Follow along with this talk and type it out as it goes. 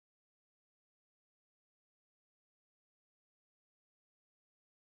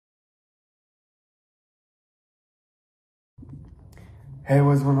Hey,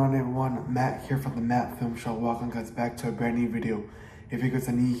 what's going on everyone? Matt here from the Matt Film Show. Welcome guys back to a brand new video. If you guys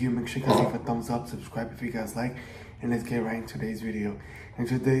are new here, make sure you guys leave a thumbs up, subscribe if you guys like, and let's get right into today's video. In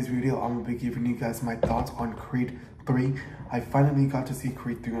today's video, I'm going to be giving you guys my thoughts on Creed 3. I finally got to see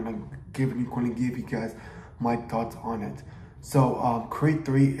Creed 3 and I'm going to give you guys my thoughts on it. So, Creed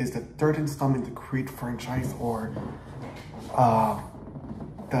 3 is the third installment in the Creed franchise, or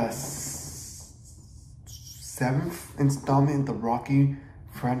the seventh installment in the Rocky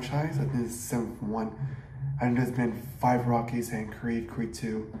franchise. I think it's the seventh one. And there's been 5 Rockies and Creed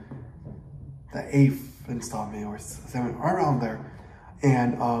 2, the 8th installment or 7th, around there.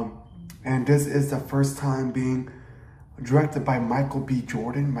 And this is the first time being directed by Michael B.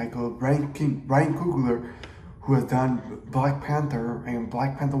 Jordan, Ryan Coogler, who has done Black Panther and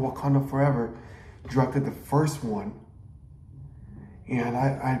Black Panther Wakanda Forever, directed the first one. And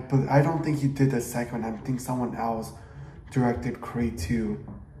I don't think he did the second. I think someone else directed Creed 2.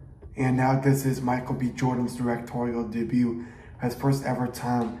 And now this is Michael B. Jordan's directorial debut, his first ever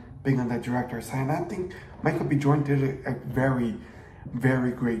time being on the director's side. And I think Michael B. Jordan did a very,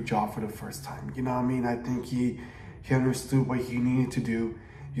 very great job for the first time. You know what I mean? I think he understood what he needed to do.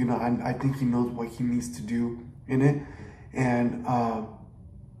 You know, and I think he knows what he needs to do in it. And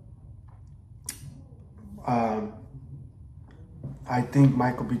I think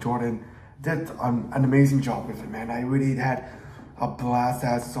Michael B. Jordan did an amazing job with it, man. I really had a blast. I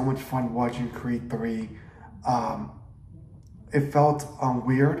had so much fun watching Creed 3. It felt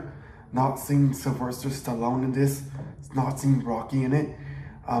weird not seeing Sylvester Stallone in this, not seeing Rocky in it.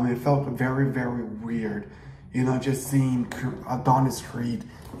 It felt very, very weird, you know, just seeing Adonis Creed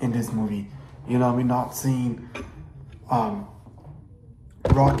in this movie. You know what I mean? Not seeing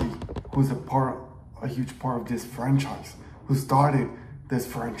Rocky, who's a huge part of this franchise, who started this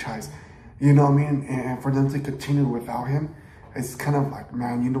franchise, you know what I mean? And for them to continue without him, it's kind of like,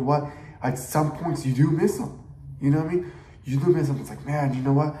 man, you know what? At some points, you do miss him. You know what I mean? You do miss him. It's like, man, you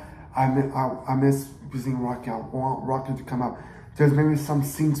know what? I miss using Rocky. I want Rocky to come out. There's maybe some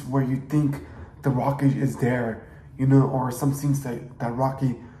scenes where you think the Rocky is there, you know, or some scenes that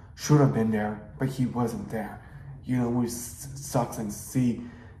Rocky should have been there, but he wasn't there. You know, which sucks and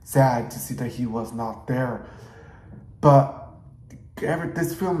sad to see that he was not there. But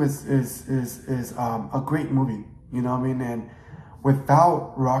this film is a great movie, you know what I mean? And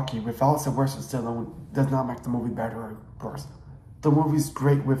without Rocky, without Sylvester Stallone, does not make the movie better or worse. The movie's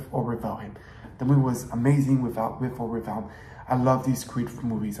great with or without him. The movie was amazing with or without him. I love these Creed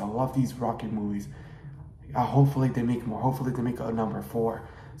movies. I love these Rocky movies. Hopefully they make more. Hopefully they make a number 4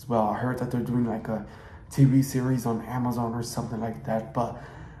 as well. I heard that they're doing like a TV series on Amazon or something like that. But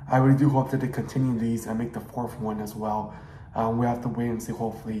I really do hope that they continue these and make the 4th one as well. We have to wait and see,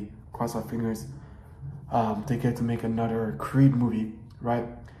 hopefully, cross our fingers, they get to make another Creed movie, right?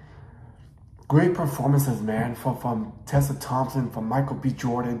 Great performances, man, from Tessa Thompson, from Michael B.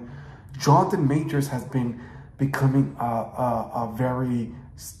 Jordan. Johnathan Majors has been becoming a very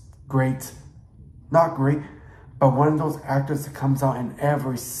great, not great, but one of those actors that comes out in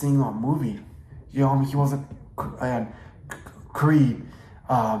every single movie. You know, I mean, he wasn't Creed,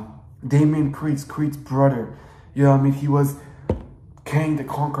 Damien Creed's brother. You know what I mean? He was Kang the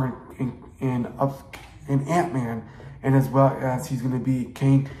Conqueror in Ant-Man, and as well as he's going to be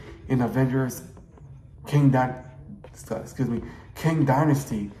Kang in Avengers, Kang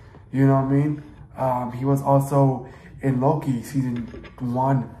Dynasty. You know what I mean? He was also in Loki season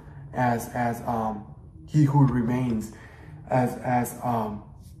 1 as He Who Remains, as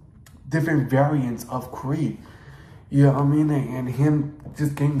different variants of Creed. You know what I mean? And him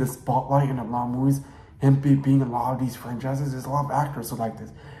just getting the spotlight in a lot of movies, him being a lot of these franchises. There's a lot of actors who like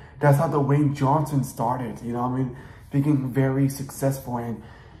this. That's how the Wayne Johnson started, you know what I mean? Being very successful, and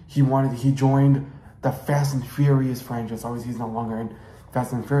he joined the Fast and Furious franchise. Obviously, he's no longer in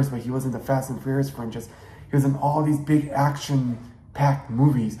Fast and Furious, but he was in the Fast and Furious franchise. He was in all these big action-packed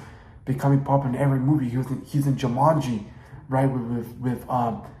movies, becoming popular in every movie. He's in Jumanji, right, with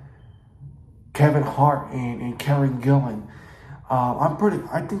Kevin Hart and Karen Gillan.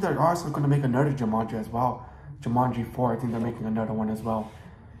 I think they're also going to make another Jumanji as well. Jumanji 4, I think they're making another one as well.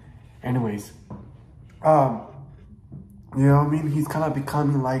 Anyways, you know what I mean? He's kind of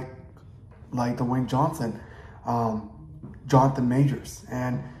becoming like the Wayne Johnson, Johnathan Majors.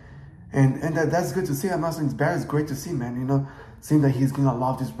 And that's good to see. I'm not saying it's bad, it's great to see, man. You know, seeing that he's getting a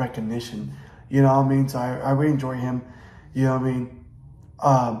lot of this recognition. You know what I mean? So I really enjoy him. You know what I mean?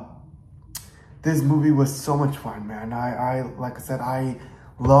 This movie was so much fun, man. Like I said, I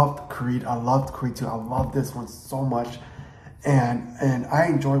loved Creed. I loved Creed 2. I loved this one so much. And I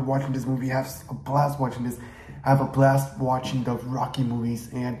enjoyed watching this movie. I have a blast watching this. have a blast watching the Rocky movies,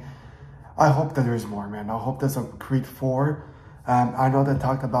 and I hope that there's more, man. I hope there's a Creed 4. I know they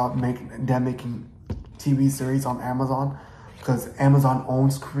talked about making TV series on Amazon, because Amazon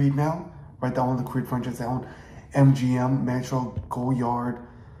owns Creed now, right? They own the Creed franchise. They own MGM, Metro Gold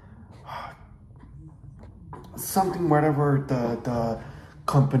something, whatever the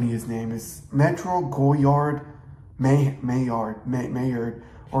company's name is. Metro Gold Maynard,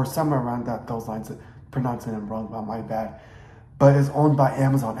 or somewhere around those lines. Pronouncing them wrong, but my bad. But it's owned by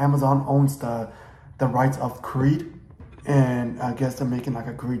Amazon. Amazon owns the rights of Creed, and I guess they're making like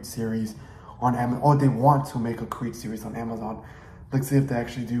a Creed series on Amazon, or they want to make a Creed series on Amazon. Let's see if they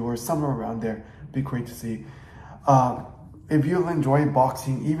actually do, or somewhere around there. Be great to see. If you enjoy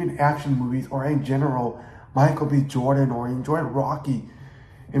boxing, even action movies, or in general, Michael B. Jordan, or enjoy Rocky,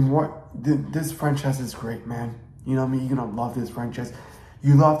 and this franchise is great, man. You know what I mean? You're gonna love this franchise.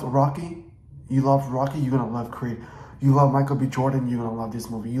 You loved Rocky, you're gonna love Creed. You love Michael B. Jordan, you're gonna love this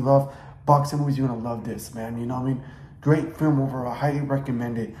movie. You love boxing movies, you're gonna love this, man. You know what I mean? Great film overall. I highly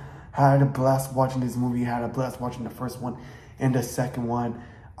recommend it. I had a blast watching this movie. I had a blast watching the first one and the second one.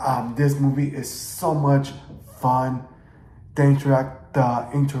 This movie is so much fun. The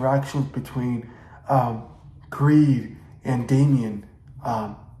interactions between Creed and Damien,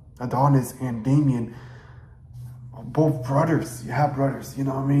 Adonis and Damien, both brothers. You have brothers, you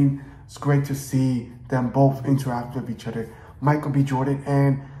know what I mean? It's great to see them both interact with each other. Michael B. Jordan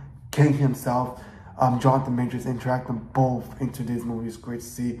and King himself, Johnathan Majors, interact them both into this movie. It's great to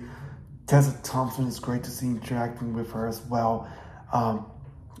see. Tessa Thompson is great to see interacting with her as well.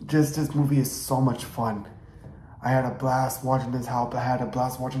 Just this movie is so much fun. I had a blast watching this. I had a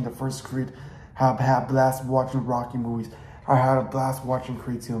blast watching the first Creed. I had a blast watching Rocky movies. I had a blast watching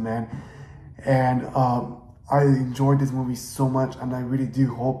Creed 2, man. And I enjoyed this movie so much, and I really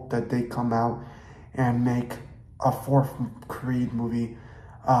do hope that they come out and make a fourth Creed movie.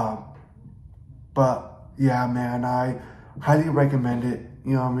 But yeah, man, I highly recommend it.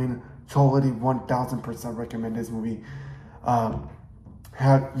 You know what I mean? Totally 1000% recommend this movie.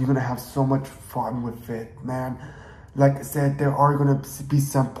 You're gonna have so much fun with it, man. Like I said, there are gonna be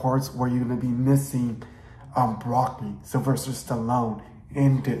some parts where you're gonna be missing Broccoli, Sylvester Stallone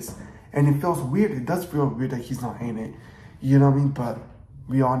in this, and it feels weird. It does feel weird that he's not in it. You know what I mean? But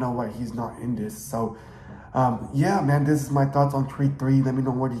we all know why he's not in this. So yeah, man, this is my thoughts on Creed 3. Let me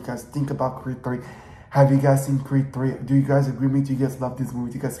know what you guys think about Creed 3. Have you guys seen Creed 3? Do you guys agree with me? Do you guys love this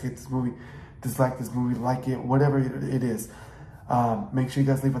movie? Do you guys hate this movie? Dislike this movie? Like it? Whatever it is. Make sure you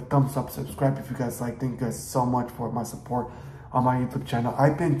guys leave a thumbs up, subscribe if you guys like. Thank you guys so much for my support on my YouTube channel.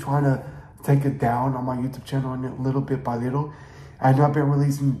 I've been trying to take it down on my YouTube channel little bit by little. I know I've been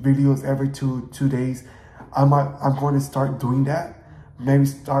releasing videos every two days. I'm going to start doing that. Maybe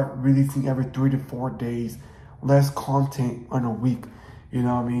start releasing every 3 to 4 days. Less content in a week. You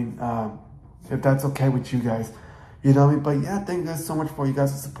know what I mean? If that's okay with you guys. You know what I mean? But yeah, thank you guys so much for you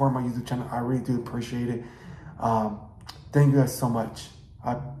guys to support my YouTube channel. I really do appreciate it. Thank you guys so much.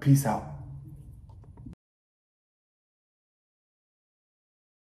 Peace out.